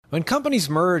When companies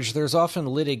merge, there's often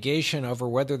litigation over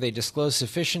whether they disclose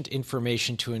sufficient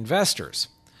information to investors.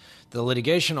 The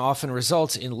litigation often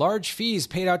results in large fees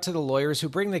paid out to the lawyers who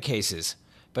bring the cases,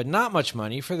 but not much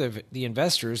money for the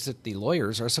investors that the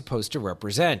lawyers are supposed to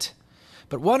represent.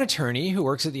 But one attorney who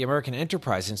works at the American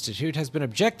Enterprise Institute has been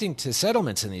objecting to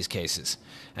settlements in these cases,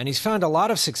 and he's found a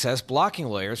lot of success blocking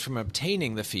lawyers from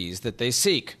obtaining the fees that they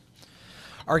seek.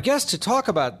 Our guest to talk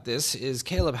about this is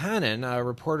Caleb Hannon, a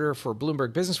reporter for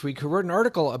Bloomberg Businessweek, who wrote an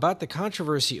article about the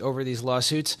controversy over these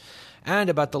lawsuits and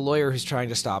about the lawyer who's trying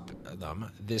to stop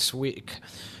them this week.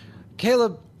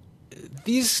 Caleb,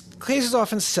 these cases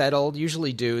often settled,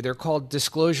 usually do. They're called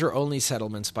disclosure-only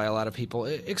settlements by a lot of people.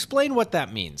 Explain what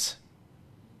that means.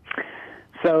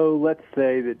 So let's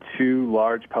say that two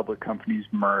large public companies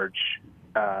merge.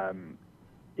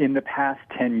 In the past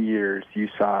 10 years, you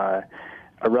saw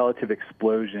a relative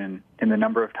explosion in the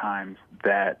number of times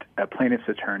that a plaintiff's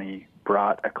attorney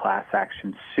brought a class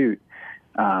action suit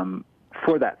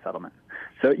for that settlement.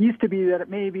 So it used to be that it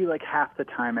may be like half the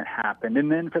time it happened,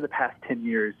 and then for the past 10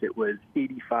 years, it was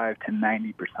 85 to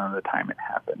 90% of the time it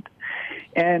happened.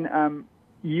 And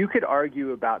you could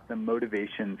argue about the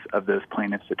motivations of those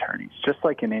plaintiff's attorneys. Just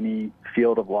like in any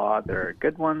field of law, there are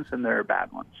good ones and there are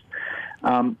bad ones.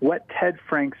 What Ted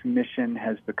Frank's mission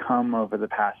has become over the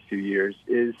past few years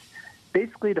is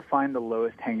basically to find the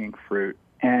lowest hanging fruit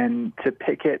and to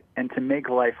pick it and to make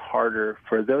life harder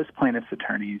for those plaintiff's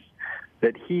attorneys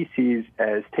that he sees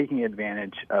as taking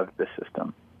advantage of the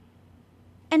system.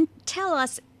 And tell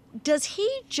us, does he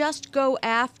just go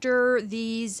after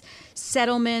these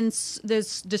settlements,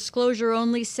 this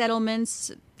disclosure-only settlements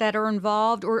that are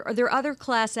involved, or are there other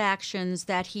class actions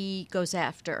that he goes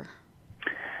after?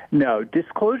 No,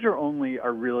 disclosure-only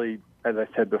are really, as I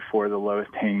said before, the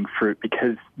lowest hanging fruit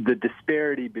because the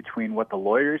disparity between what the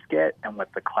lawyers get and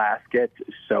what the class gets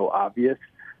is so obvious.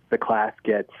 The class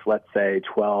gets, let's say,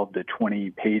 12 to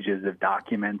 20 pages of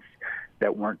documents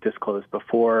that weren't disclosed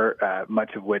before,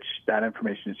 much of which that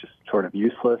information is just sort of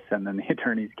useless, and then the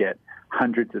attorneys get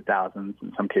hundreds of thousands,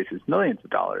 in some cases millions of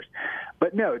dollars.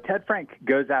 But no, Ted Frank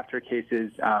goes after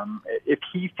cases. If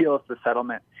he feels the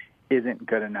settlement isn't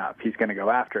good enough, he's going to go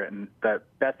after it. And the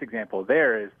best example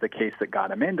there is the case that got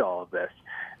him into all of this.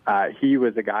 He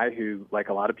was a guy who, like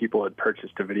a lot of people, had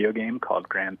purchased a video game called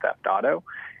Grand Theft Auto.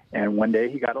 And one day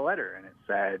he got a letter, and it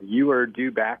said, you are due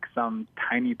back some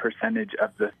tiny percentage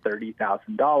of the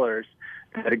 $30,000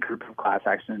 that a group of class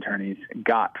action attorneys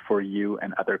got for you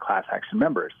and other class action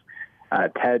members.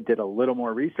 Ted did a little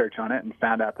more research on it and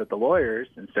found out that the lawyers,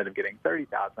 instead of getting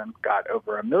 $30,000, got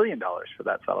over $1 million for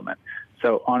that settlement.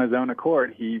 So on his own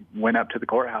accord, he went up to the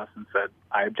courthouse and said,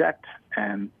 I object,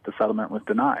 and the settlement was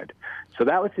denied. So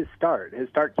that was his start. His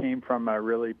start came from a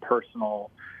really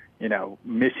personal,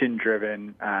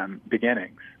 mission-driven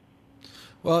beginnings.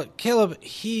 Well, Caleb,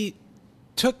 he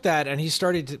took that and he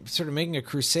started to sort of making a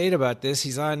crusade about this.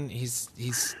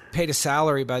 He's paid a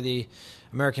salary by the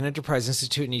American Enterprise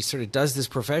Institute, and he sort of does this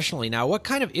professionally now. What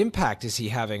kind of impact is he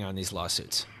having on these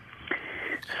lawsuits?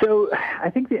 So I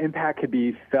think the impact could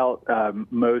be felt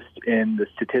most in the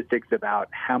statistics about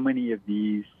how many of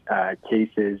these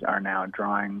cases are now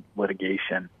drawing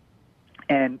litigation.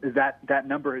 And that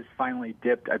number has finally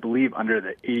dipped, I believe, under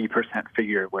the 80%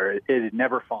 figure, where it had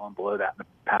never fallen below that in the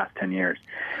past 10 years.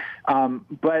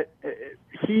 But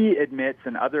he admits,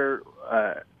 and other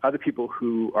people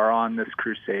who are on this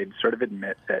crusade sort of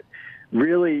admit that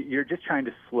really you're just trying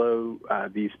to slow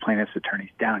these plaintiffs'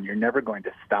 attorneys down. You're never going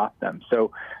to stop them.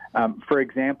 So, for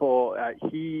example,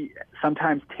 he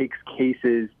sometimes takes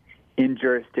cases in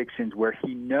jurisdictions where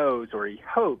he knows or he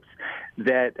hopes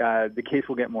that the case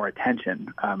will get more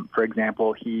attention. For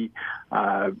example, he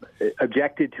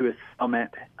objected to a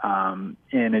settlement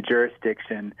in a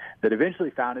jurisdiction that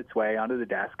eventually found its way onto the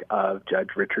desk of Judge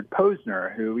Richard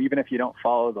Posner, who, even if you don't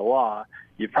follow the law,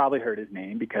 you've probably heard his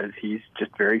name because he's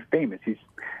just very famous. He's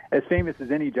as famous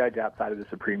as any judge outside of the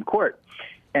Supreme Court.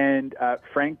 And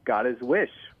Frank got his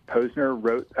wish. Posner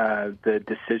wrote the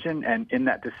decision, and in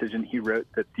that decision he wrote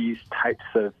that these types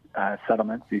of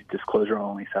settlements, these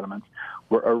disclosure-only settlements,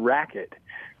 were a racket,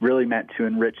 really meant to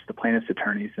enrich the plaintiff's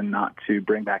attorneys and not to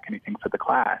bring back anything for the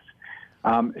class.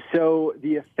 So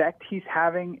the effect he's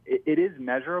having, it is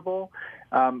measurable,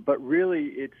 but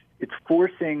really it's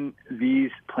forcing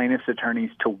these plaintiff's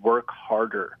attorneys to work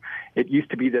harder. It used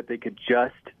to be that they could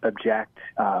just object,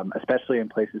 especially in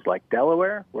places like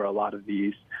Delaware, where a lot of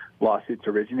these lawsuits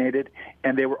originated,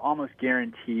 and they were almost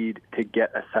guaranteed to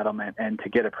get a settlement and to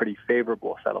get a pretty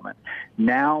favorable settlement.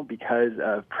 Now, because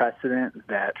of precedent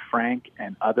that Frank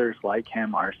and others like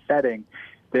him are setting,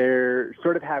 they're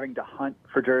sort of having to hunt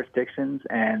for jurisdictions,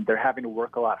 and they're having to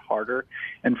work a lot harder.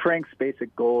 And Frank's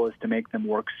basic goal is to make them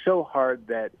work so hard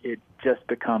that it just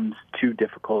becomes too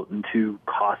difficult and too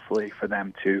costly for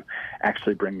them to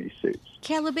actually bring these suits.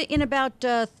 Caleb, in about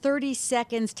 30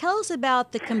 seconds, tell us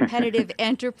about the Competitive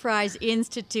Enterprise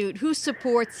Institute, who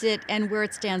supports it, and where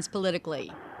it stands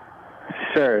politically.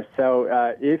 Sure.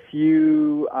 So if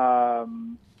you,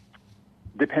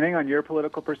 depending on your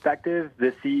political perspective,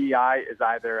 the CEI is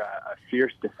either a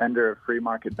fierce defender of free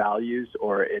market values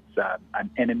or it's an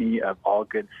enemy of all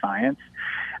good science.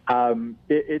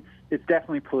 It's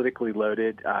definitely politically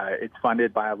loaded. It's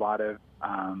funded by a lot of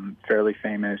fairly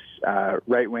famous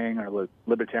right-wing or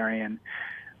libertarian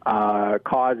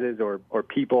causes or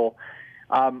people.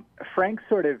 Frank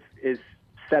sort of is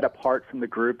set apart from the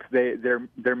group.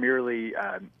 They're merely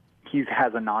he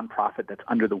has a nonprofit that's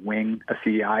under the wing of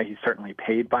CEI. He's certainly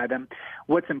paid by them.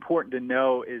 What's important to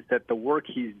know is that the work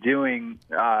he's doing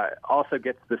also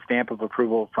gets the stamp of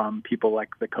approval from people like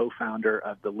the co-founder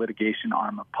of the litigation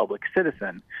arm of Public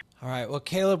Citizen. All right. Well,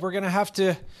 Caleb, we're going to have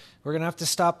to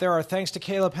stop there. Our thanks to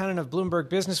Caleb Hennon of Bloomberg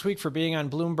Businessweek for being on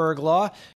Bloomberg Law.